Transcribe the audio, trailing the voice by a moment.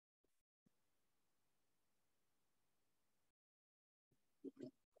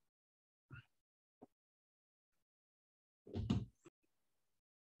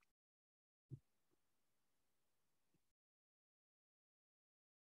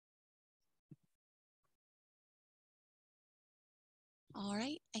All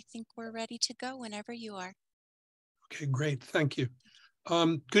right, I think we're ready to go whenever you are. Okay, great. Thank you.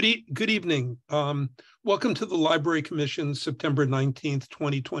 Good evening. Welcome to the Library Commission's September 19th,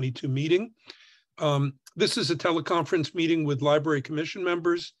 2022 meeting. This is a teleconference meeting with Library Commission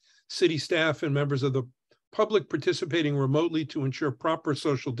members, city staff, and members of the public participating remotely to ensure proper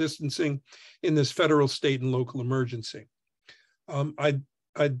social distancing in this federal, state, and local emergency.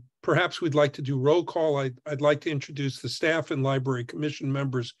 Perhaps we'd like to do roll call. I'd like to introduce the staff and Library Commission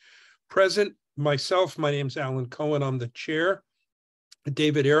members present. Myself, my name's Alan Cohen. I'm the chair.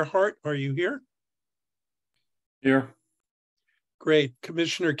 David Earhart, are you here? Here. Great.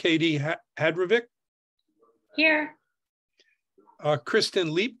 Commissioner Katie Hadrovic? Here.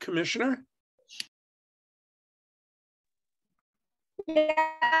 Kristen Leap, Commissioner? Yeah,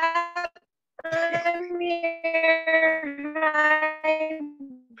 I'm here. Hi.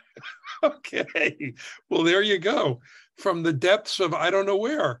 Okay, well, there you go. From the depths of I don't know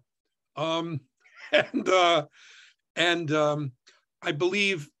where. I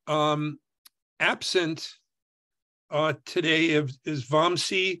believe absent today is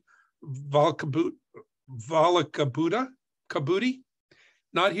Vamsi Valakabuti,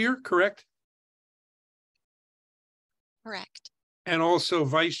 not here, correct? Correct. And also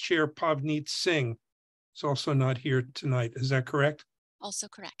Vice Chair Pavneet Singh is also not here tonight. Is that correct? Also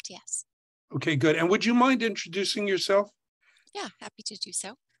correct, yes. Okay, good. And would you mind introducing yourself? Yeah, happy to do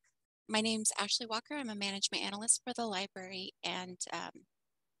so. My name's Ashley Walker. I'm a management analyst for the library and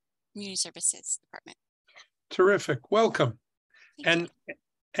community services department. Terrific. Welcome. Thank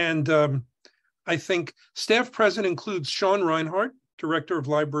And I think staff present includes Sean Reinhardt, Director of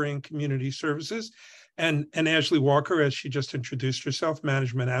Library and Community Services, and Ashley Walker, as she just introduced herself,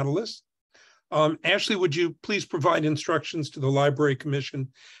 Management Analyst. Ashley, would you please provide instructions to the Library Commission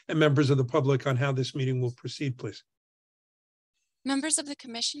and members of the public on how this meeting will proceed, please? Members of the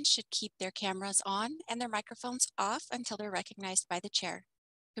commission should keep their cameras on and their microphones off until they're recognized by the chair.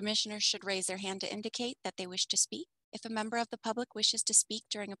 Commissioners should raise their hand to indicate that they wish to speak. If a member of the public wishes to speak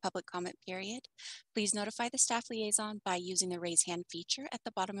during a public comment period, please notify the staff liaison by using the raise hand feature at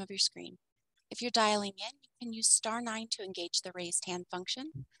the bottom of your screen. If you're dialing in, you can use *9 to engage the raised hand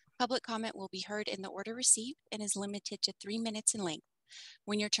function. Public comment will be heard in the order received and is limited to 3 minutes in length.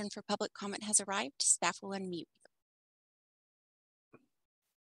 When your turn for public comment has arrived, staff will unmute you.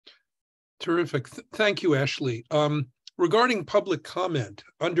 Terrific. Thank you, Ashley. Regarding public comment,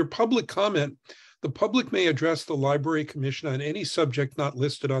 under public comment, the public may address the Library Commission on any subject not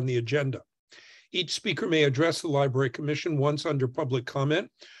listed on the agenda. Each speaker may address the Library Commission once under public comment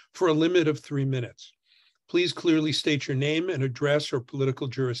for a limit of 3 minutes. Please clearly state your name and address or political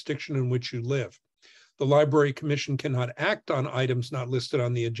jurisdiction in which you live. The Library Commission cannot act on items not listed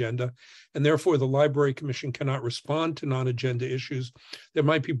on the agenda, and therefore the Library Commission cannot respond to non-agenda issues that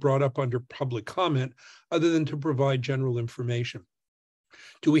might be brought up under public comment other than to provide general information.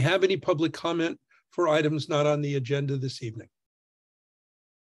 Do we have any public comment for items not on the agenda this evening?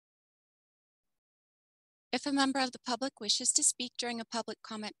 If a member of the public wishes to speak during a public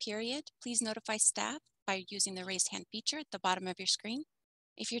comment period, please notify staff by using the raised hand feature at the bottom of your screen.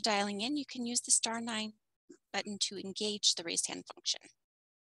 If you're dialing in, you can use the *9 button to engage the raised hand function.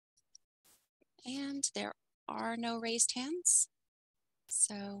 And there are no raised hands,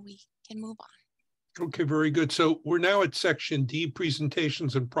 so we can move on. Okay, very good. So we're now at section D,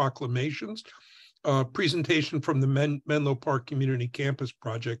 presentations and proclamations. Presentation from the Menlo Park Community Campus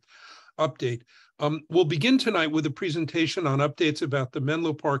Project update. We'll begin tonight with a presentation on updates about the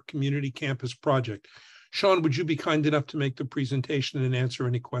Menlo Park Community Campus Project. Sean, would you be kind enough to make the presentation and answer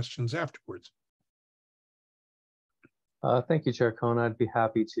any questions afterwards? Thank you, Chair Cohen. I'd be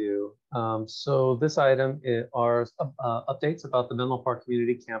happy to. So this item are updates about the Menlo Park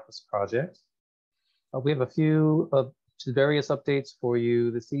Community Campus Project. We have a few various updates for you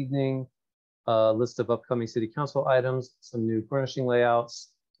this evening. A list of upcoming City Council items, some new furnishing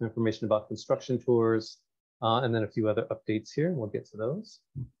layouts, some information about construction tours, and then a few other updates here. We'll get to those.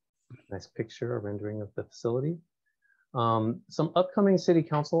 Nice picture, a rendering of the facility. Some upcoming City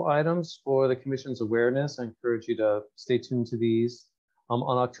Council items for the Commission's awareness. I encourage you to stay tuned to these.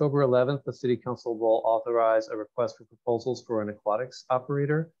 On October 11th, the City Council will authorize a request for proposals for an aquatics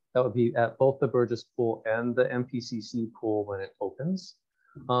operator. That would be at both the Burgess Pool and the MPCC pool when it opens.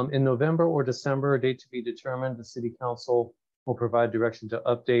 In November or December, a date to be determined, the City Council will provide direction to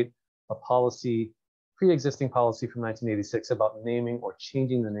update a policy, pre-existing policy from 1986 about naming or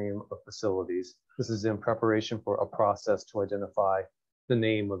changing the name of facilities. This is in preparation for a process to identify the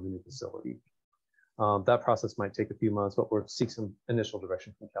name of the new facility. That process might take a few months, but we'll seek some initial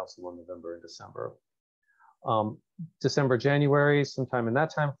direction from Council in November and December. December, January, sometime in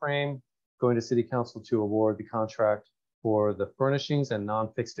that time frame, going to City Council to award the contract for the furnishings and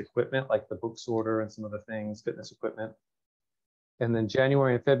non-fixed equipment like the book sorter and some other things, fitness equipment. And then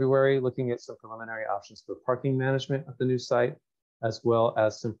January and February, looking at some preliminary options for parking management at the new site, as well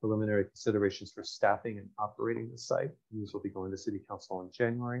as some preliminary considerations for staffing and operating the site. These will be going to City Council in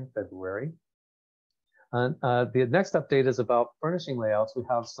January and February. And the next update is about furnishing layouts. We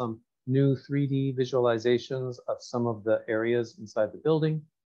have some new 3D visualizations of some of the areas inside the building.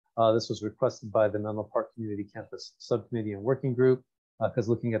 This was requested by the Menlo Park Community Campus Subcommittee and Working Group, because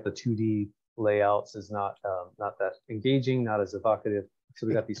looking at the 2D layouts is not that engaging, not as evocative. So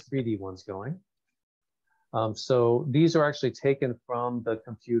we got these 3D ones going. So these are actually taken from the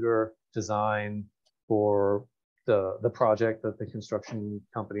computer design for the project that the construction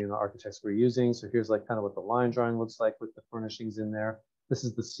company and the architects were using. So here's like kind of what the line drawing looks like with the furnishings in there. This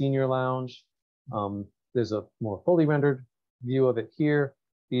is the senior lounge. There's a more fully rendered view of it here.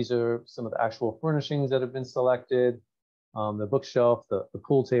 These are some of the actual furnishings that have been selected. The bookshelf, the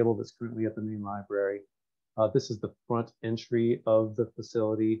pool table that's currently at the main library. This is the front entry of the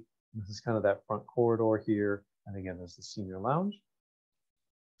facility. This is kind of that front corridor here. And again, there's the senior lounge.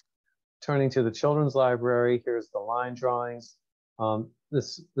 Turning to the children's library, here's the line drawings.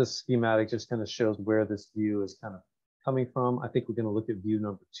 This schematic just kind of shows where this view is kind of coming from. I think we're going to look at view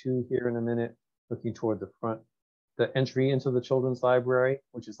number 2 here in a minute, looking toward the front, the entry into the children's library,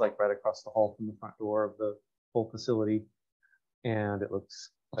 which is like right across the hall from the front door of the whole facility. And it looks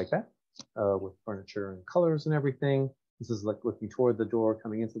like that with furniture and colors and everything. This is like looking toward the door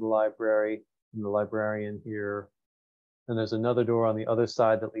coming into the library and the librarian here. And there's another door on the other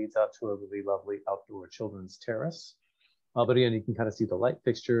side that leads out to a really lovely outdoor children's terrace. But again, you can kind of see the light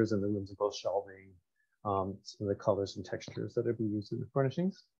fixtures and the whimsical shelving, some of the colors and textures that are being used in the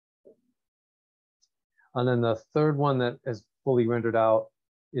furnishings. And then the third one that is fully rendered out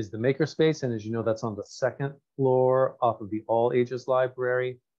is the makerspace. And as you know, that's on the 2nd floor off of the all ages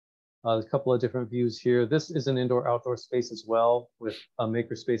library. There's a couple of different views here. This is an indoor-outdoor space as well, with a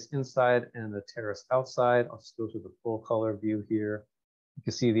makerspace inside and a terrace outside. I'll just go to the full color view here. You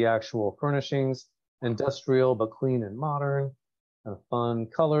can see the actual furnishings, industrial but clean and modern. Fun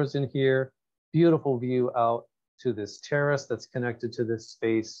colors in here. Beautiful view out to this terrace that's connected to this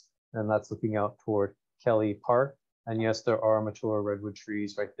space, and that's looking out toward Kelly Park. And yes, there are mature redwood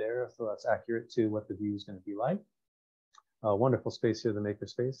trees right there, so that's accurate to what the view is going to be like. Wonderful space here, the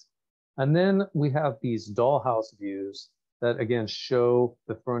makerspace. And then we have these dollhouse views that again show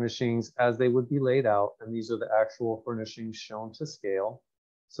the furnishings as they would be laid out. And these are the actual furnishings shown to scale.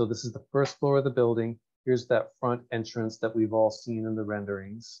 So this is the 1st floor of the building. Here's that front entrance that we've all seen in the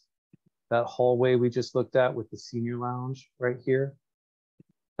renderings. That hallway we just looked at with the senior lounge right here.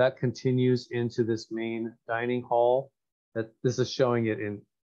 That continues into this main dining hall. This is showing it in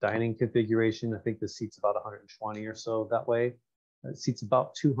dining configuration. I think this seats about 120 or so that way. It seats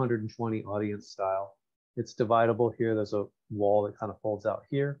about 220 audience style. It's dividable here. There's a wall that kind of folds out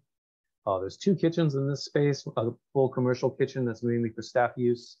here. There's 2 kitchens in this space, a full commercial kitchen that's mainly for staff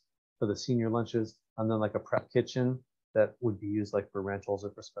use for the senior lunches, and then like a prep kitchen that would be used like for rentals or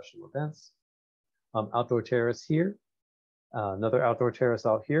for special events. Outdoor terrace here, another outdoor terrace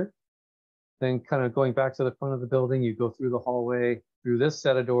out here. Then kind of going back to the front of the building, you go through the hallway, through this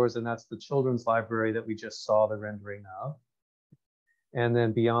set of doors, and that's the children's library that we just saw the rendering of. And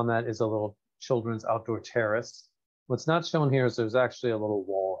then beyond that is a little children's outdoor terrace. What's not shown here is there's actually a little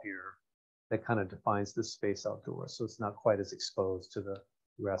wall here that kind of defines this space outdoors. So it's not quite as exposed to the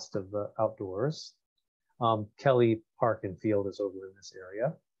rest of the outdoors. Kelly Park and Field is over in this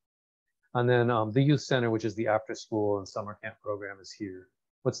area. And then the youth center, which is the after school and summer camp program, is here.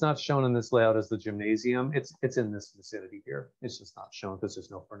 What's not shown in this layout is the gymnasium. It's in this vicinity here. It's just not shown because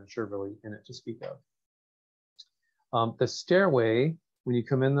there's no furniture really in it to speak of. The stairway, when you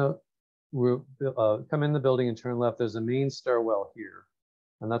come in the building and turn left, there's a main stairwell here.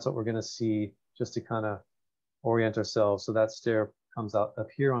 And that's what we're going to see just to kind of orient ourselves. So that stair comes out up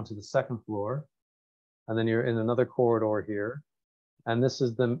here onto the 2nd floor. And then you're in another corridor here. And this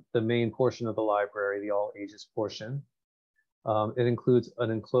is the main portion of the library, the all ages portion. It includes an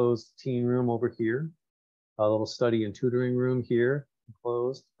enclosed teen room over here, a little study and tutoring room here,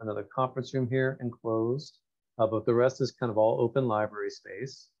 enclosed, another conference room here, enclosed. But the rest is kind of all open library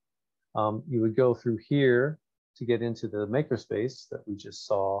space. You would go through here to get into the makerspace that we just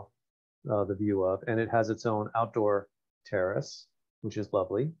saw the view of, and it has its own outdoor terrace, which is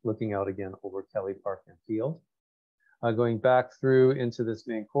lovely, looking out again over Kelly Park and Field. Going back through into this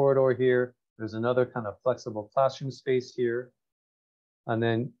main corridor here, there's another kind of flexible classroom space here. And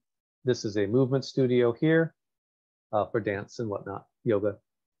then This is a movement studio here for dance and whatnot, yoga.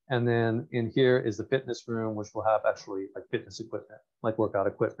 And then in here is the fitness room, which will have actually like fitness equipment, like workout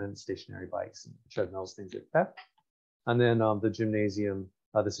equipment, stationary bikes, and treadmills, things like that. And then the gymnasium,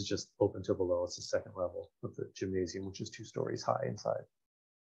 this is just open to below. It's the second level of the gymnasium, which is 2 stories high inside.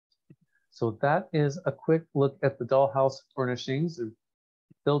 So that is a quick look at the dollhouse furnishings. They're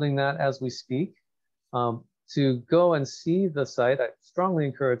building that as we speak. To go and see the site, I strongly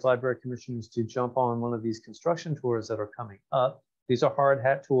encourage library commissioners to jump on one of these construction tours that are coming up. These are hard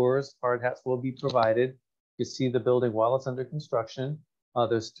hat tours. Hard hats will be provided. You see the building while it's under construction.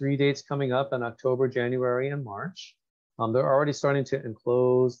 There's 3 dates coming up in October, January, and March. They're already starting to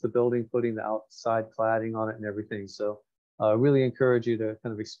enclose the building, putting the outside cladding on it and everything. So really encourage you to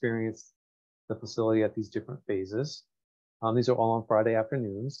kind of experience the facility at these different phases. These are all on Friday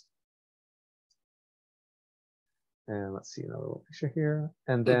afternoons. And let's see another little picture here.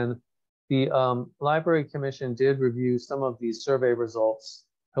 And then the Library Commission did review some of these survey results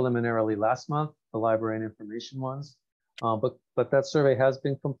preliminarily last month, the library and information ones. But that survey has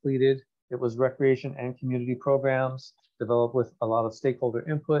been completed. It was recreation and community programs developed with a lot of stakeholder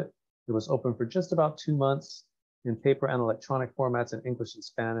input. It was open for just about 2 months in paper and electronic formats in English and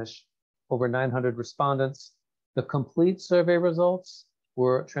Spanish. Over 900 respondents. The complete survey results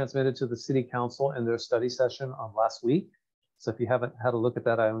were transmitted to the City Council in their study session on last week. So if you haven't had a look at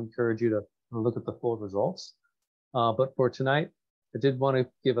that, I encourage you to look at the full results. But for tonight, I did want to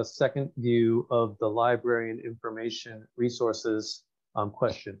give a second view of the library and information resources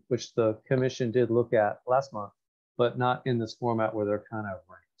question, which the commission did look at last month, but not in this format where they're kind of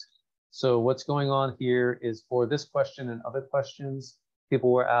ranked. So what's going on here is for this question and other questions,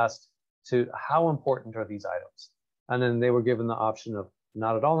 people were asked to how important are these items? And then they were given the option of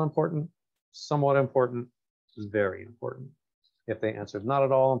not at all important, somewhat important, very important. If they answered not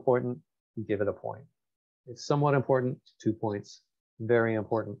at all important, give it a point. If somewhat important, 2 points. Very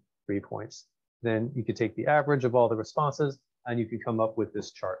important, 3 points. Then you could take the average of all the responses and you can come up with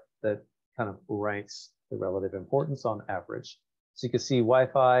this chart that kind of ranks the relative importance on average. So you can see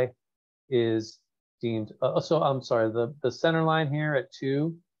Wi-Fi is deemed, so I'm sorry, the center line here at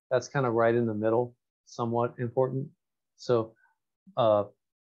 2, that's kind of right in the middle, somewhat important. So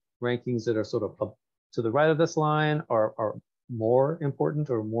rankings that are sort of up to the right of this line are more important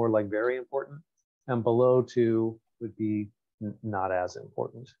or more like very important, and below 2 would be not as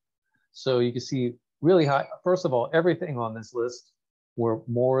important. So you can see really high, first of all, everything on this list were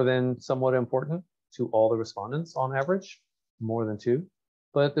more than somewhat important to all the respondents on average, more than 2.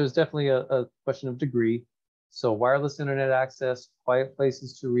 But there's definitely a question of degree. So wireless internet access, quiet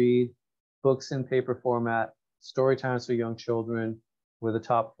places to read, books in paper format, story times for young children were the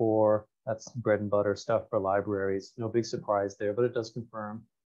top 4. That's bread and butter stuff for libraries. No big surprise there, but it does confirm,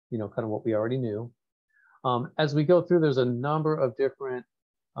 you know, kind of what we already knew. As we go through, there's a number of different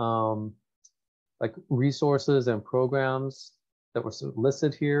like resources and programs that were sort of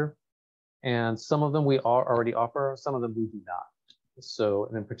listed here. And some of them we already offer, some of them we do not. So,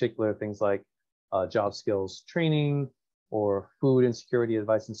 and in particular, things like job skills training or food insecurity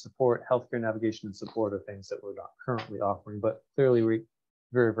advice and support, healthcare navigation and support are things that we're not currently offering, but clearly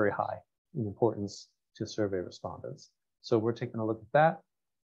very, very high in importance to survey respondents. So we're taking a look at that,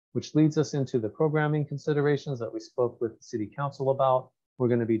 which leads us into the programming considerations that we spoke with the City Council about. We're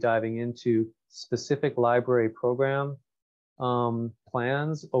going to be diving into specific library program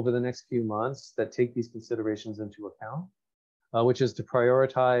plans over the next few months that take these considerations into account, which is to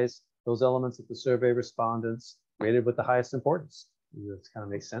prioritize those elements of the survey respondents rated with the highest importance. That kind of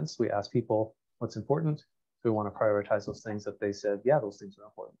makes sense. We ask people what's important. We want to prioritize those things that they said, yeah, those things are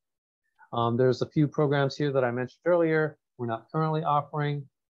important. There's a few programs here that I mentioned earlier we're not currently offering,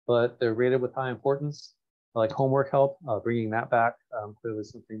 but they're rated with high importance, like homework help, bringing that back, clearly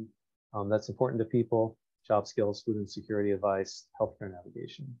something that's important to people, job skills, food insecurity advice, healthcare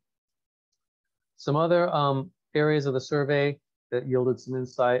navigation. Some other areas of the survey that yielded some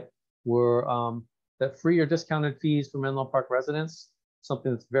insight were that free or discounted fees for Menlo Park residents,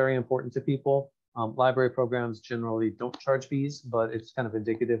 something that's very important to people. Library programs generally don't charge fees, but it's kind of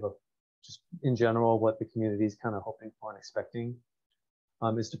indicative of just in general what the community is kind of hoping for and expecting.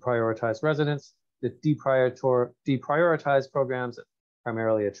 Is to prioritize residents, that deprioritize programs that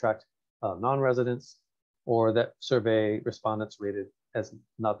primarily attract non-residents, or that survey respondents rated as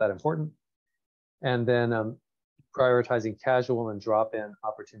not that important. And then prioritizing casual and drop-in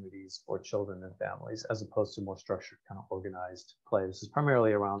opportunities for children and families, as opposed to more structured kind of organized play. This is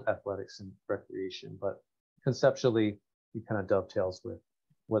primarily around athletics and recreation, but conceptually, it kind of dovetails with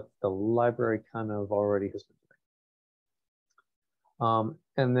what the library kind of already has been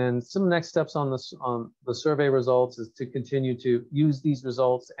And then some next steps on this on the survey results is to continue to use these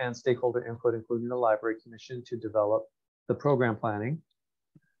results and stakeholder input, including the Library Commission, to develop the program planning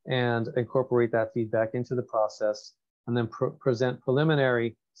and incorporate that feedback into the process, and then present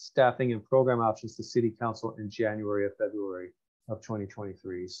preliminary staffing and program options to City Council in January or February of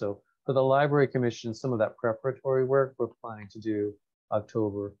 2023. So for the Library Commission, some of that preparatory work we're planning to do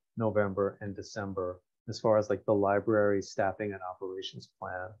October, November, and December, as far as like the library staffing and operations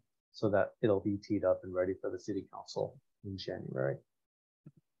plan, so that it'll be teed up and ready for the City Council in January.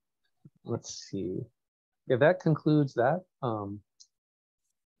 Let's see. Yeah, that concludes that.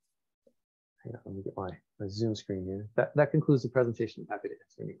 Hang on, let me get my Zoom screen here. That concludes the presentation. I'm happy to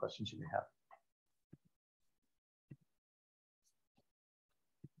answer any questions you may have.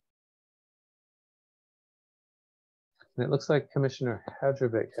 And it looks like Commissioner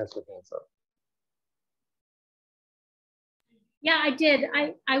Hadrovic has her hands up. Yeah, I did.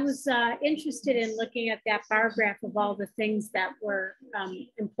 I was interested in looking at that bar graph of all the things that were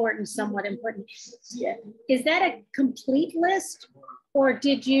important, somewhat important. Is that a complete list? Or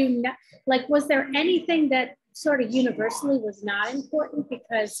did you, not, like, was there anything that sort of universally was not important?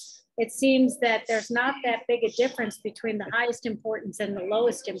 Because it seems that there's not that big a difference between the highest importance and the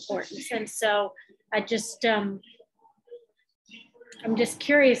lowest importance. And so I just, I'm just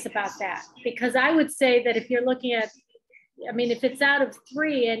curious about that, because I would say that if you're looking at, I mean, if it's out of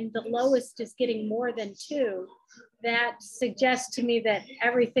 3 and the lowest is getting more than 2, that suggests to me that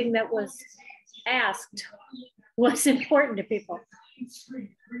everything that was asked was important to people.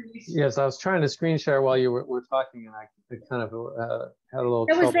 Yes, I was trying to screen share while you were talking, and I kind of had a little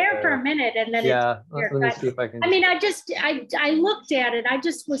trouble. It was there for a minute, and then yeah. Let me see if I can. I mean, I looked at it. I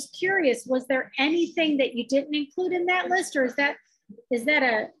just was curious. Was there anything that you didn't include in that list, or is that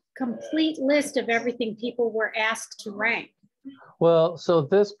a complete list of everything people were asked to rank? Well, so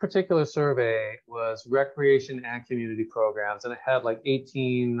this particular survey was recreation and community programs, and it had like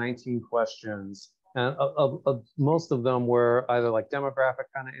 18, 19 questions. And most of them were either like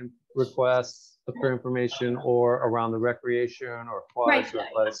demographic kind of requests for information, or around the recreation or aquatics or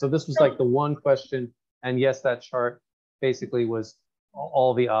athletics. So this was like the one question. And yes, that chart basically was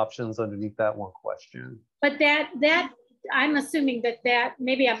all the options underneath that one question. But that I'm assuming that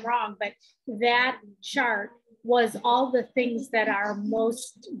maybe I'm wrong, but that chart was all the things that are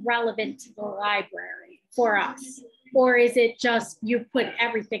most relevant to the library for us. Or is it just you put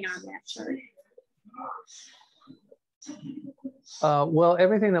everything on that chart? Well,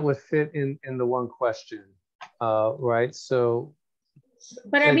 everything that would fit in the one question, right? So,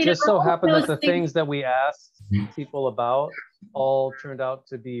 but I mean, it just so happened that the things that we asked people about all turned out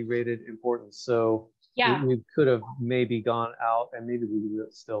to be rated important. So yeah, we could have maybe gone out, and maybe we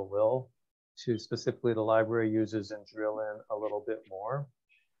still will, to specifically the library users and drill in a little bit more.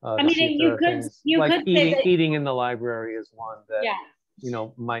 I mean, you could eating in the library is one that, yeah, you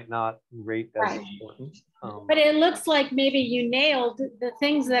know, might not rate as important. But it looks like maybe you nailed the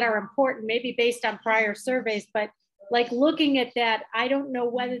things that are important, maybe based on prior surveys, but like looking at that, I don't know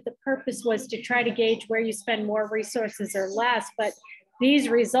whether the purpose was to try to gauge where you spend more resources or less, but these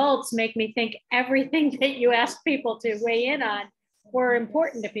results make me think everything that you asked people to weigh in on were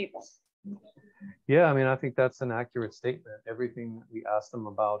important to people. Yeah, I mean, I think that's an accurate statement. Everything that we asked them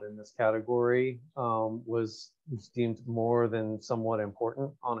about in this category was deemed more than somewhat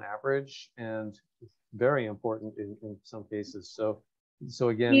important on average, and very important in some cases. So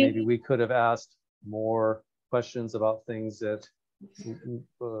again, maybe we could have asked more questions about things that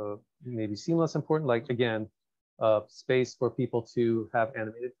maybe seem less important, like, again, space for people to have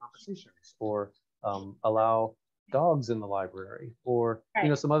animated conversations, or allow dogs in the library, or you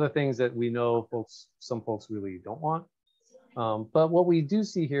know, some other things that we know some folks really don't want. But what we do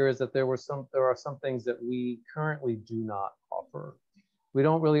see here is that there are some things that we currently do not offer. We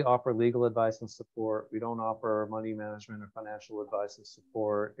don't really offer legal advice and support. We don't offer money management or financial advice and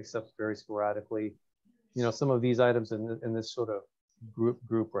support, except very sporadically. You know, some of these items in this sort of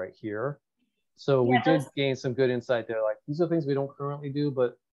group right here. So we did gain some good insight there. Like, these are things we don't currently do,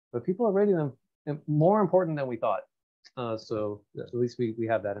 but people are rating them more important than we thought. So at least we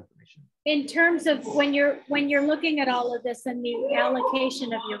have that information. In terms of when you're looking at all of this and the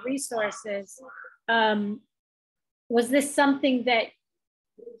allocation of your resources, was this something that,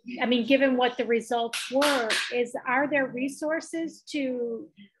 I mean, given what the results were, are there resources to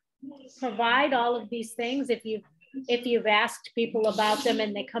provide all of these things? If you've asked people about them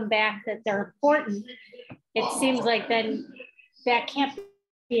and they come back that they're important, it seems like then that can't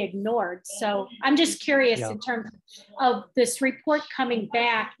be ignored. So I'm just curious Yeah. in terms of this report coming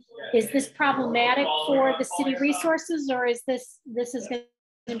back, is this problematic for the city resources, or is this is going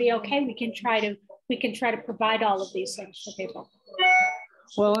to be okay? We can try to provide all of these things for people.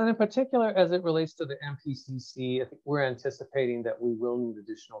 Well, and in particular, as it relates to the MPCC, I think we're anticipating that we will need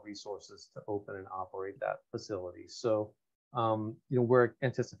additional resources to open and operate that facility. So, we're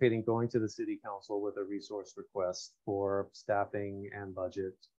anticipating going to the city council with a resource request for staffing and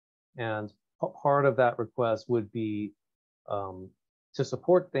budget. And part of that request would be to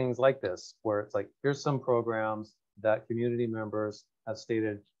support things like this, where it's like, here's some programs that community members have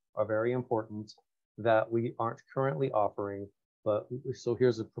stated are very important that we aren't currently offering. But so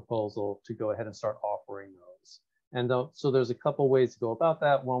here's a proposal to go ahead and start offering those. And so there's a couple ways to go about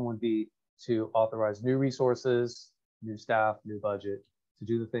that. One would be to authorize new resources, new staff, new budget to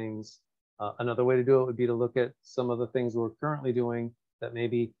do the things. Another way to do it would be to look at some of the things we're currently doing that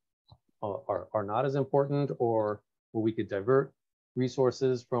maybe are not as important, or where we could divert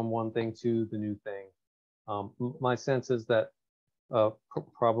resources from one thing to the new thing. My sense is that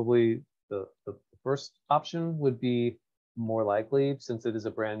probably the first option would be more likely, since it is a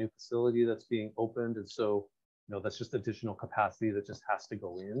brand new facility that's being opened. And so, that's just additional capacity that just has to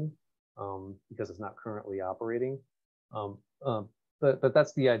go in because it's not currently operating. But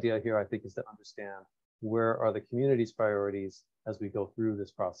that's the idea here, I think, is to understand where are the community's priorities as we go through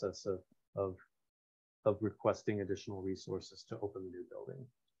this process of requesting additional resources to open the new building.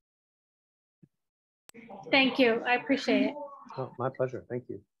 Thank you. I appreciate it. Oh, my pleasure. Thank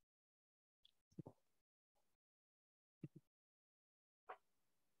you.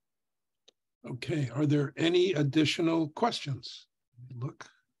 Okay, are there any additional questions? Look.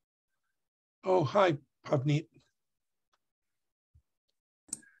 Oh, hi, Pavneet.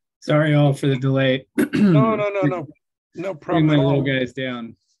 Sorry all for the delay. No Bring problem my at little all. guys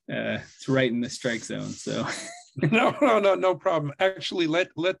down. It's right in the strike zone, so. No problem. Actually,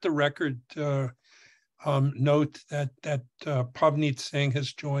 let the record note that Pavneet Singh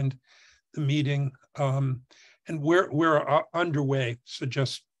has joined the meeting, and we're underway. So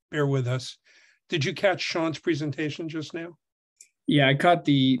just bear with us. Did you catch Sean's presentation just now? Yeah, I caught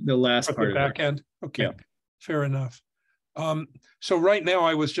the last At part the of back it. end? Okay, Yeah. Fair enough. So right now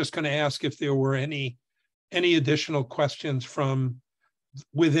I was just going to ask if there were any additional questions from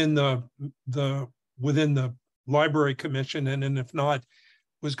within the Library Commission, and then if not,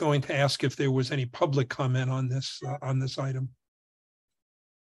 was going to ask if there was any public comment on this item.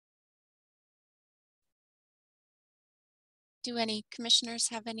 Do any commissioners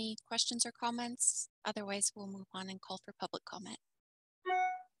have any questions or comments? Otherwise, we'll move on and call for public comment.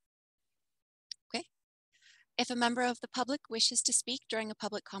 Okay. If a member of the public wishes to speak during a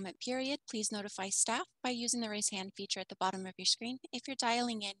public comment period, please notify staff by using the raise hand feature at the bottom of your screen. If you're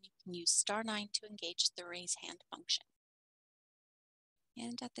dialing in, you can use *9 to engage the raise hand function.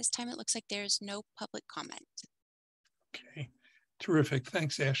 And at this time, it looks like there's no public comment. Okay, terrific.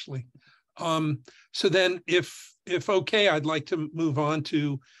 Thanks, Ashley. So then if okay, I'd like to move on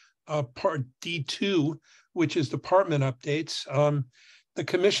to part D2, which is department updates. The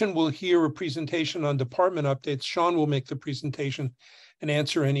commission will hear a presentation on department updates. Sean will make the presentation and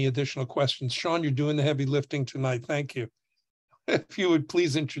answer any additional questions. Sean, you're doing the heavy lifting tonight. Thank you. If you would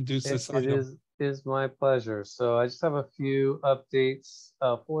please introduce this item. It is my pleasure. So I just have a few updates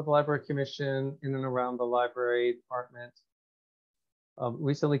for the Library Commission in and around the library department.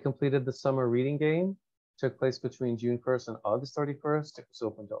 Recently completed the summer reading game. Took place between June 1st and August 31st. It was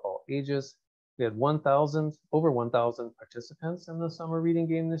open to all ages. We had over 1,000 participants in the summer reading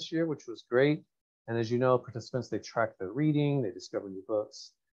game this year, which was great. And as you know, participants, they track their reading, they discover new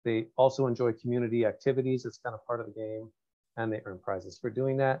books. They also enjoy community activities. It's kind of part of the game, and they earn prizes for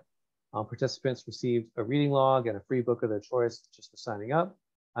doing that. Participants received a reading log and a free book of their choice just for signing up.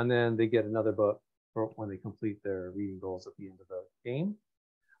 And then they get another book for when they complete their reading goals at the end of the game.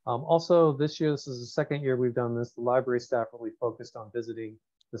 Also, this year, this is the second year we've done this. The library staff really focused on visiting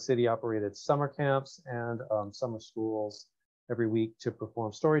the city-operated summer camps and summer schools every week to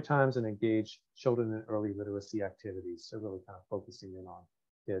perform story times and engage children in early literacy activities. So really kind of focusing in on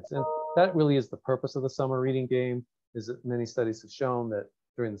kids. And that really is the purpose of the summer reading game, is that many studies have shown that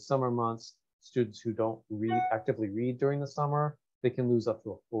during the summer months, students who don't actively read during the summer, they can lose up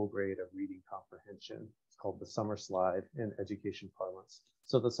to a full grade of reading comprehension. It's called the summer slide in education parlance.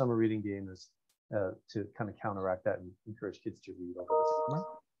 So the summer reading game is to kind of counteract that and encourage kids to read over the summer.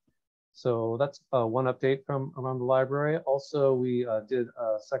 So that's one update from around the library. Also, we did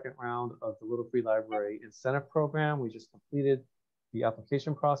a second round of the Little Free Library Incentive Program. We just completed the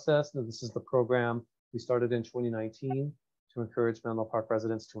application process. Now, this is the program we started in 2019 to encourage Menlo Park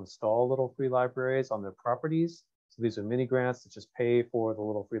residents to install little free libraries on their properties. So these are mini grants that just pay for the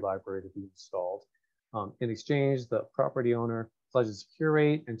little free library to be installed. In exchange, the property owner pledges to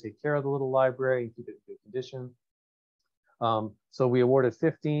curate and take care of the little library and keep it in good condition. So we awarded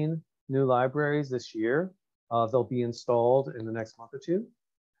 15 new libraries this year. They'll be installed in the next month or two.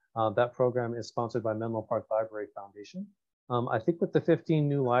 That program is sponsored by Menlo Park Library Foundation. I think with the 15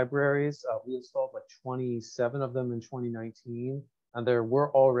 new libraries, we installed like 27 of them in 2019, and there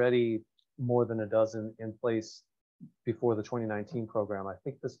were already more than a dozen in place before the 2019 program. I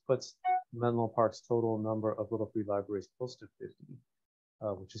think this puts Menlo Park's total number of little free libraries close to 50,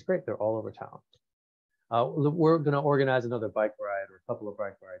 which is great. They're all over town. We're going to organize another bike ride or a couple of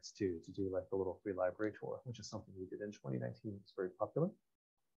bike rides too, to do like the little free library tour, which is something we did in 2019. It's very popular.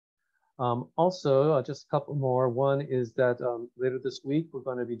 Also, just a couple more. One is that later this week, we're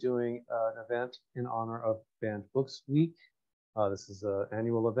going to be doing an event in honor of Banned Books Week. This is an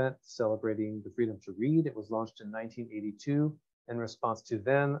annual event celebrating the freedom to read. It was launched in 1982 in response to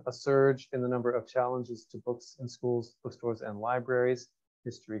then a surge in the number of challenges to books in schools, bookstores, and libraries.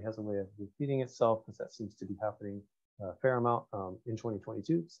 History has a way of repeating itself, because that seems to be happening a fair amount in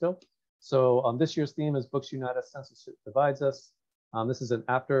 2022 still. So this year's theme is Books Unite Us, Censorship Divides Us. This is an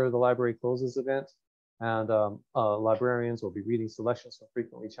after the library closes event, and librarians will be reading selections from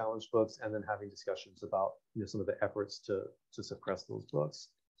frequently challenged books and then having discussions about some of the efforts to suppress those books.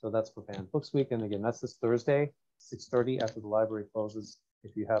 So that's for Banned Books Week. And again, that's this Thursday, 6:30 after the library closes.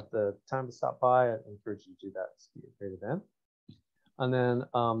 If you have the time to stop by, I encourage you to do that. It's be a great event. And then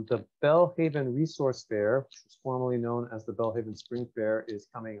the Belhaven Resource Fair, which was formerly known as the Belhaven Spring Fair, is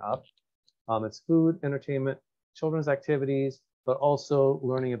coming up. It's food, entertainment, children's activities, but also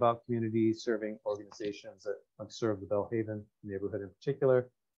learning about community serving organizations that serve the Belhaven neighborhood in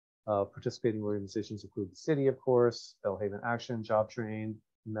particular. Participating organizations include the city, of course, Belhaven Action, Job Train,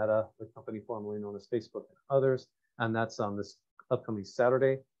 Meta, the company formerly known as Facebook, and others. And that's on this upcoming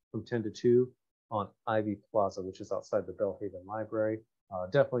Saturday from 10 to 2 on Ivy Plaza, which is outside the Belhaven Library.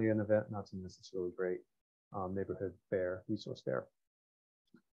 Definitely an event not to miss. It's really great. Neighborhood fair, resource fair.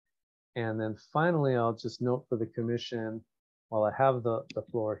 And then finally, I'll just note for the commission, while I have the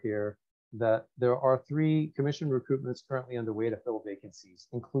floor here, that there are 3 commission recruitments currently underway to fill vacancies,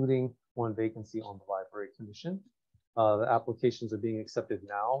 including 1 vacancy on the library commission. The applications are being accepted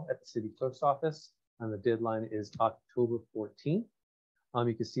now at the city clerk's office, and the deadline is October 14th.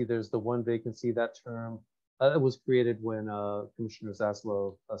 You can see there's the 1 vacancy. That term it was created when Commissioner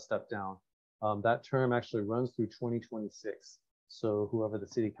Zaslow stepped down. That term actually runs through 2026. So whoever the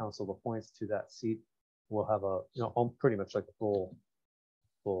city council appoints to that seat will have a pretty much like a full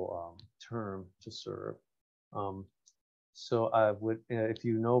term to serve. So I would, if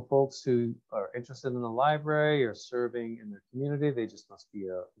you know folks who are interested in the library or serving in their community, they just must be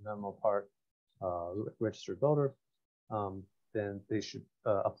a Menlo Park registered voter. Then they should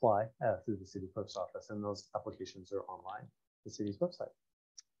apply through the city clerk's office, and those applications are online, the city's website.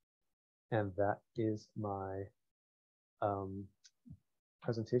 And that is my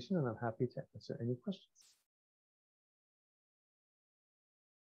presentation, and I'm happy to answer any questions.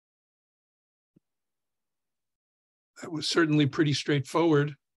 That was certainly pretty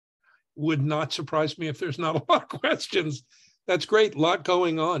straightforward. Would not surprise me if there's not a lot of questions. That's great, a lot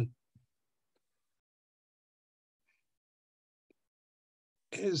going on.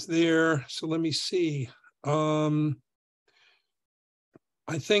 Is there, so let me see. I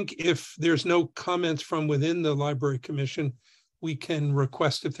think if there's no comments from within the Library Commission, we can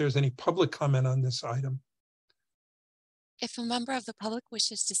request if there's any public comment on this item. If a member of the public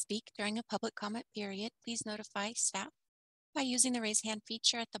wishes to speak during a public comment period, please notify staff by using the raise hand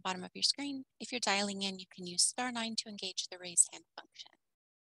feature at the bottom of your screen. If you're dialing in, you can use *9 to engage the raise hand function.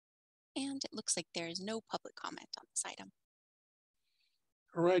 And it looks like there is no public comment on this item.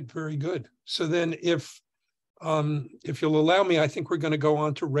 All right, very good. So then if you'll allow me, I think we're going to go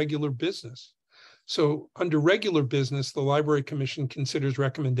on to regular business. So under regular business, the Library Commission considers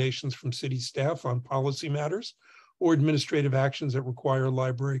recommendations from city staff on policy matters or administrative actions that require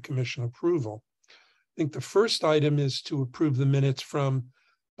Library Commission approval. I think the first item is to approve the minutes from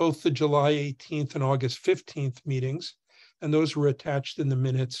both the July 18th and August 15th meetings, and those were attached in the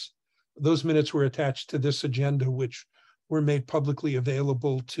minutes. Those minutes were attached to this agenda, which were made publicly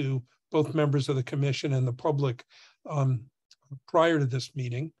available to both members of the commission and the public prior to this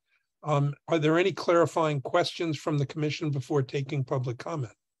meeting. Are there any clarifying questions from the commission before taking public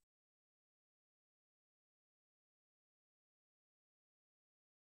comment?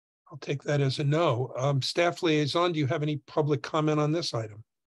 I'll take that as a no. Staff liaison, do you have any public comment on this item?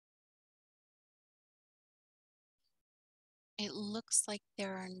 It looks like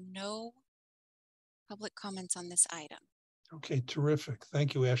there are no public comments on this item. Okay, terrific.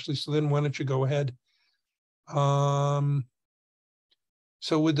 Thank you, Ashley. So then why don't you go ahead? So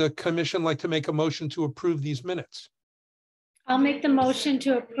would the commission like to make a motion to approve these minutes? I'll make the motion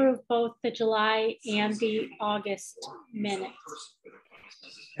to approve both the July and the August minutes.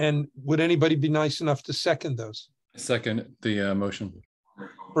 And would anybody be nice enough to second those Second the motion.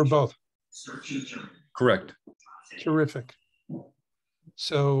 for both? Correct. Terrific.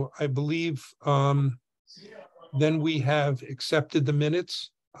 So I believe then we have accepted the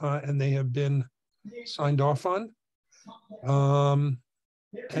minutes and they have been signed off on.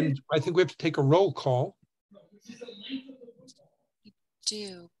 And I think we have to take a roll call.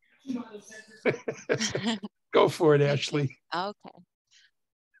 Do. Go for it, Ashley. Okay.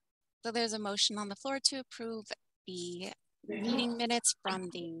 So there's a motion on the floor to approve the meeting minutes from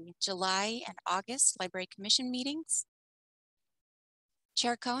the July and August Library Commission meetings.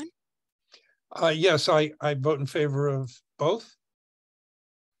 Chair Cohen? Yes, I vote in favor of both.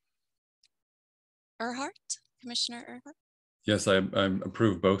 Commissioner Erhart? Yes, I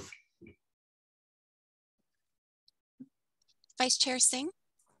approve both. Vice Chair Singh?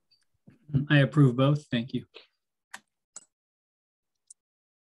 I approve both. Thank you.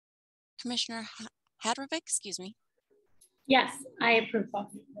 Commissioner Hadrovic, excuse me. Yes, I approve both.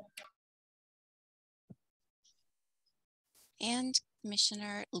 And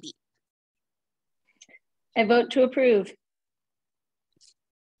Commissioner Lee. I vote to approve.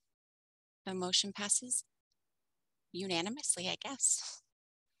 The motion passes unanimously, I guess.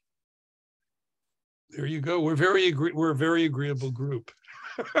 There you go. We're a very agreeable group.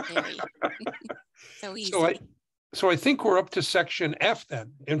 Very. So easy. So I think we're up to section F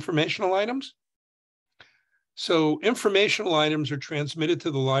then, informational items. So informational items are transmitted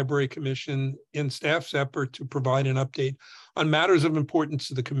to the Library Commission in staff's effort to provide an update on matters of importance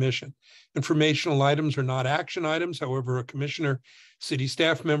to the commission. Informational items are not action items. However, a commissioner, city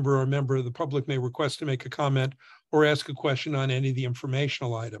staff member, or a member of the public may request to make a comment or ask a question on any of the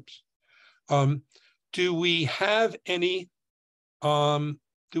informational items. Do we have any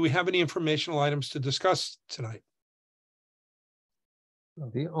informational items to discuss tonight?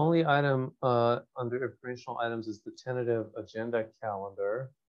 The only item under informational items is the tentative agenda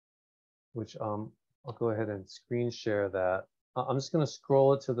calendar, which I'll go ahead and screen share that. I'm just going to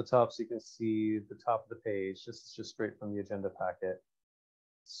scroll it to the top so you can see the top of the page. This is just straight from the agenda packet.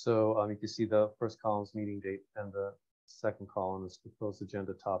 So you can see the first column's meeting date and the second column is proposed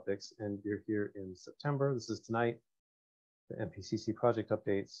agenda topics. And you're here in September. This is tonight, the MPCC project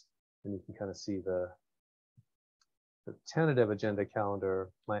updates. And you can kind of see the tentative agenda calendar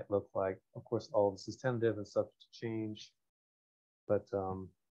might look like. Of course, all of this is tentative and subject to change, but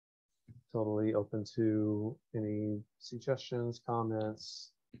totally open to any suggestions,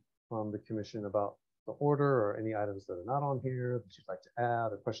 comments from the commission about the order or any items that are not on here that you'd like to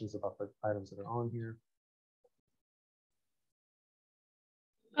add, or questions about the items that are on here.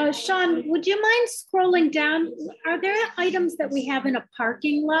 Sean, would you mind scrolling down? Are there items that we have in a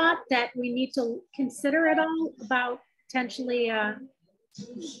parking lot that we need to consider at all about potentially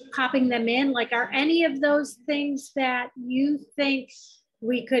popping them in? Like, are any of those things that you think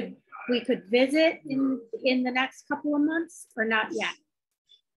we could visit in the next couple of months, or not yet?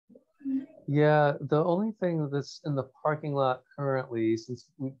 Yeah, the only thing that's in the parking lot currently, since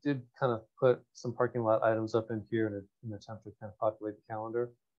we did kind of put some parking lot items up in here in an attempt to kind of populate the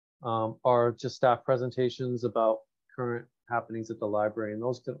calendar, are just staff presentations about current happenings at the library, and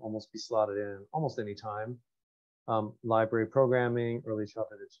those can almost be slotted in almost any time. Library programming, early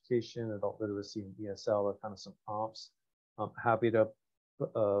childhood education, adult literacy, and ESL are kind of some prompts. I'm happy to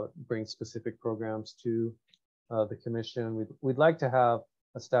bring specific programs to the commission. We'd like to have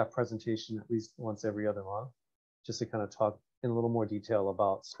a staff presentation at least once every other month, just to kind of talk in a little more detail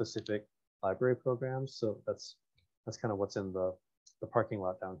about specific library programs. So that's kind of what's in the parking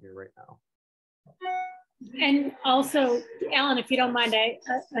lot down here right now. And also, Alan, if you don't mind,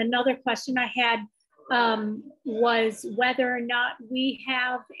 another question I had was whether or not we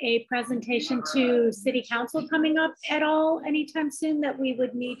have a presentation to City Council coming up at all anytime soon that we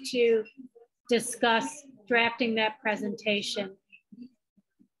would need to discuss drafting that presentation.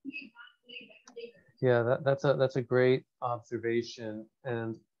 Yeah, that's a great observation,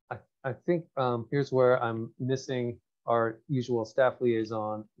 and I think here's where I'm missing our usual staff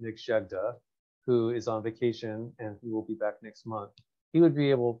liaison, Nick Shegda, who is on vacation and who will be back next month. He would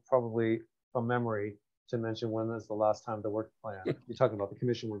be able, probably from memory, to mention when was the last time the work plan, you're talking about the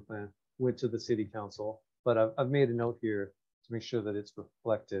commission work plan, went to the City Council. But I've made a note here to make sure that it's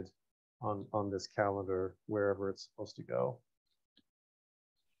reflected on this calendar wherever it's supposed to go.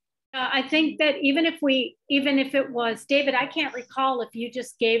 I think that even if it was, David, I can't recall if you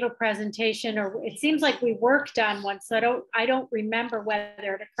just gave a presentation, or it seems like we worked on one, so I don't remember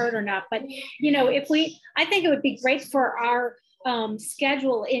whether it occurred or not. But you know, I think it would be great for our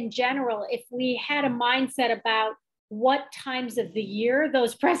schedule in general if we had a mindset about what times of the year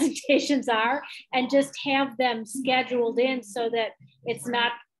those presentations are, and just have them scheduled in so that it's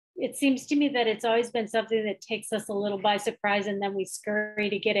not. It seems to me that it's always been something that takes us a little by surprise, and then we scurry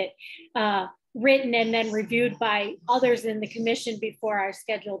to get it written and then reviewed by others in the commission before our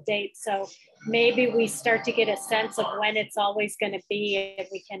scheduled date. So maybe we start to get a sense of when it's always going to be,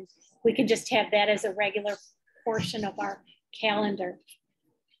 and we can just have that as a regular portion of our calendar.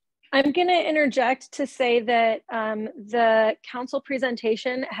 I'm going to interject to say that the council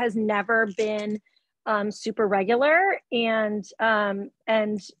presentation has never been super regular, and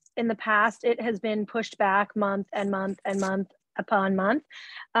in the past it has been pushed back month and month and month upon month.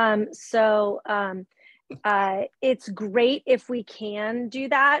 It's great if we can do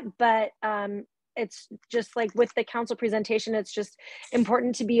that, but it's just like with the council presentation, it's just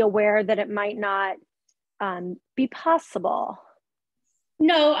important to be aware that it might not be possible.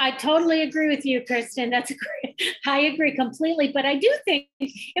 No, I totally agree with you, Kristen. That's great. I agree completely. But I do think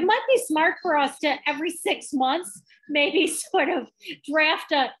it might be smart for us to every 6 months, maybe sort of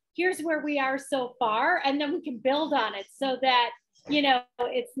draft here's where we are so far, and then we can build on it so that, you know,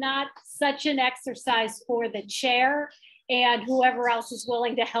 it's not such an exercise for the chair and whoever else is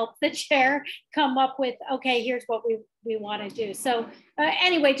willing to help the chair come up with, okay, here's what we want to do. So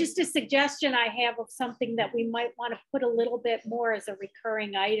anyway, just a suggestion I have of something that we might want to put a little bit more as a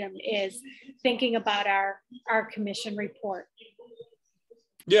recurring item is thinking about our commission report.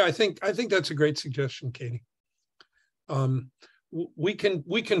 Yeah, I think that's a great suggestion, Katie. We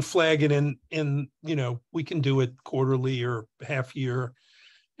can flag it in, you know, we can do it quarterly or half year.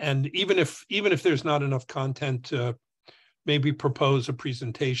 And even if there's not enough content to maybe propose a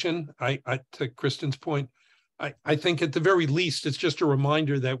presentation, I to Kristen's point, I think at the very least, it's just a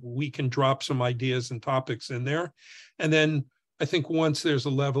reminder that we can drop some ideas and topics in there. And then I think once there's a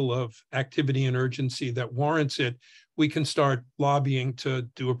level of activity and urgency that warrants it, we can start lobbying to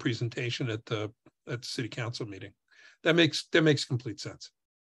do a presentation at the city council meeting. That makes complete sense.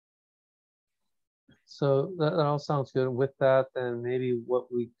 So that all sounds good. With that, then maybe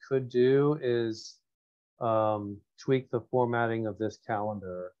what we could do is tweak the formatting of this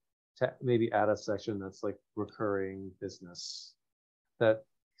calendar to maybe add a section that's like recurring business. That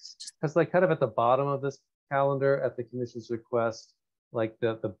because like kind of at the bottom of this calendar at the commission's request, like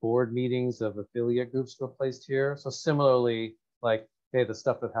the board meetings of affiliate groups were placed here. So similarly, like, hey, the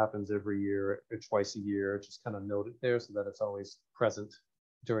stuff that happens every year or twice a year, just kind of note it there so that it's always present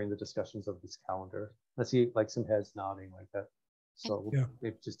during the discussions of this calendar. I see like some heads nodding like that. So yeah,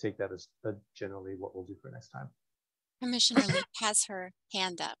 maybe just take that as generally what we'll do for next time. Commissioner Lee has her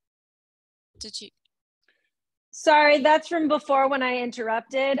hand up. Did you? Sorry, that's from before when I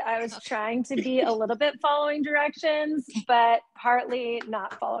interrupted. I was trying to be a little bit following directions, but partly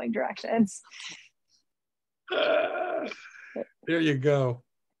not following directions. There you go.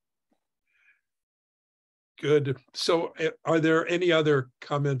 Good. So are there any other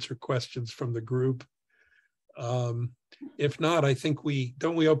comments or questions from the group? If not, I think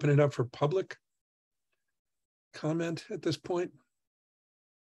don't we open it up for public comment at this point?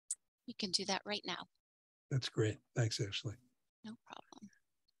 You can do that right now. That's great. Thanks, Ashley. No problem.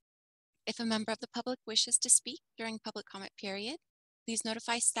 If a member of the public wishes to speak during public comment period, please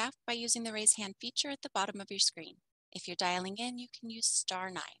notify staff by using the raise hand feature at the bottom of your screen. If you're dialing in, you can use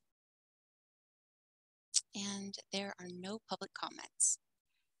 *9. And there are no public comments.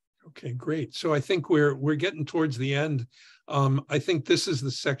 Okay, great. So I think we're getting towards the end. I think this is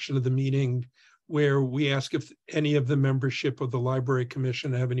the section of the meeting where we ask if any of the membership of the Library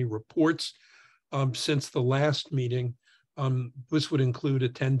Commission have any reports since the last meeting. This would include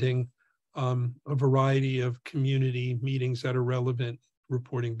attending a variety of community meetings that are relevant,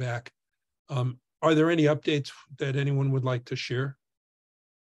 reporting back. Are there any updates that anyone would like to share?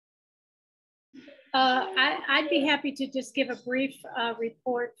 I'd be happy to just give a brief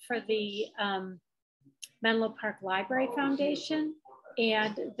report for the Menlo Park Library Foundation.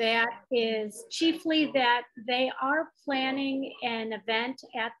 And that is chiefly that they are planning an event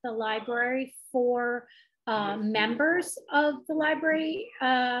at the library for members of the Library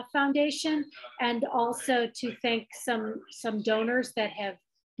Foundation, and also to thank some donors that have,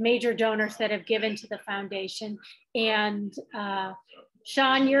 major donors that have given to the foundation. And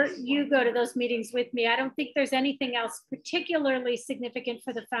Sean, you go to those meetings with me. I don't think there's anything else particularly significant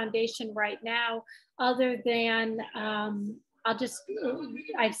for the foundation right now, other than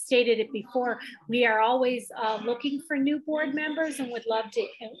I've stated it before, we are always looking for new board members and would love to,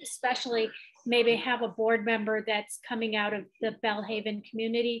 especially maybe have a board member that's coming out of the Bellhaven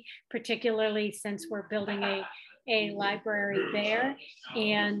community, particularly since we're building a library there.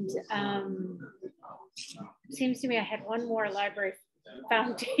 And it seems to me I had one more library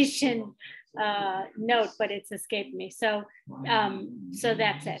foundation note, but it's escaped me. So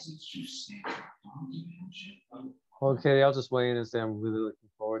that's it. Okay, I'll just weigh in and say I'm really looking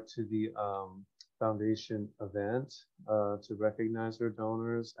forward to the foundation event to recognize our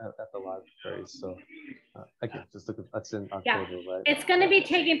donors at the library. So again, just look at that's in October, right? It's going to be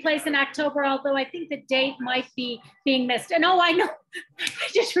taking place in October, although I think the date might be being missed. And oh, I know, I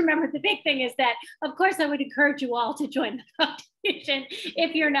just remembered the big thing is that, of course, I would encourage you all to join the foundation.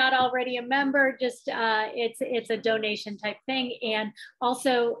 If you're not already a member, just it's a donation type thing. And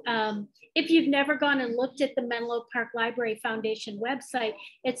also, if you've never gone and looked at the Menlo Park Library Foundation website,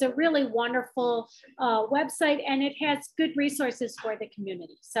 it's a really wonderful website, and it has good resources for the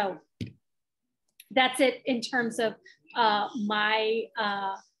community. So that's it in terms of my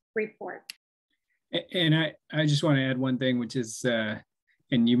report. And I just want to add one thing, which is,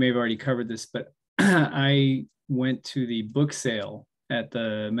 and you may have already covered this, but I went to the book sale at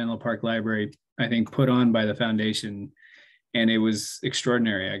the Menlo Park Library, I think put on by the foundation, and it was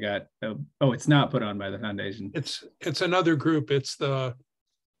extraordinary. I got, oh, it's not put on by the foundation. It's another group. It's the,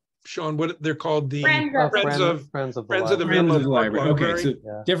 Sean, what they're called, the Friends of the Menlo Park Library. Library. Okay, so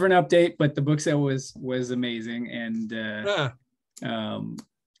Yeah. different update, but the book sale was amazing, and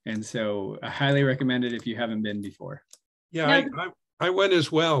so I highly recommend it if you haven't been before. Yeah, I went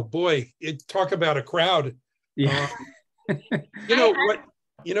as well. Boy, talk about a crowd. Yeah.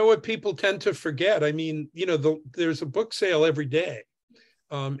 You know what people tend to forget? I mean, there's a book sale every day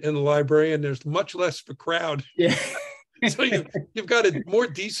in the library, and there's much less of a crowd. Yeah. So you've got a more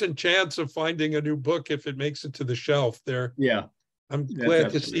decent chance of finding a new book if it makes it to the shelf there. Yeah. I'm That's glad to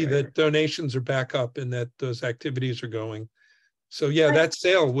absolutely see right. that donations are back up and that those activities are going. So yeah, that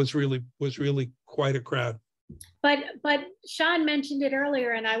sale was really quite a crowd. But Sean mentioned it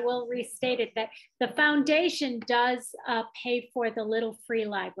earlier, and I will restate it, that the foundation does pay for the little free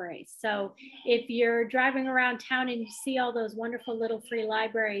libraries. So if you're driving around town and you see all those wonderful little free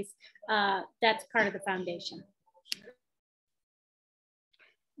libraries, that's part of the foundation.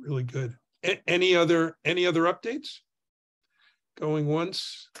 Really good. Any other updates? Going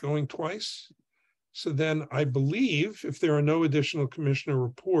once, going twice? So then I believe if there are no additional commissioner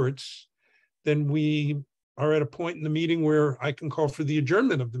reports, then we are at a point in the meeting where I can call for the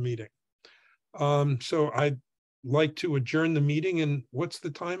adjournment of the meeting. So I'd like to adjourn the meeting. And what's the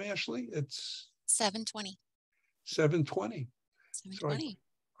time, Ashley? It's 7:20. 7:20. 7:20.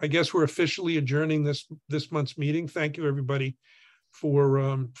 I guess we're officially adjourning this month's meeting. Thank you, everybody,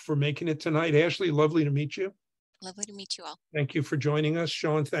 for making it tonight. Ashley, lovely to meet you. Lovely to meet you all. Thank you for joining us.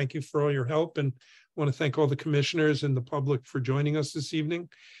 Sean, thank you for all your help, and want to thank all the commissioners and the public for joining us this evening,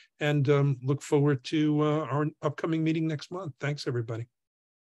 and look forward to our upcoming meeting next month. Thanks, everybody.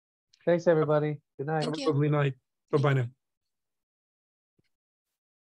 Thanks, everybody. Good night. Have Thank a you. lovely night. Bye-bye now.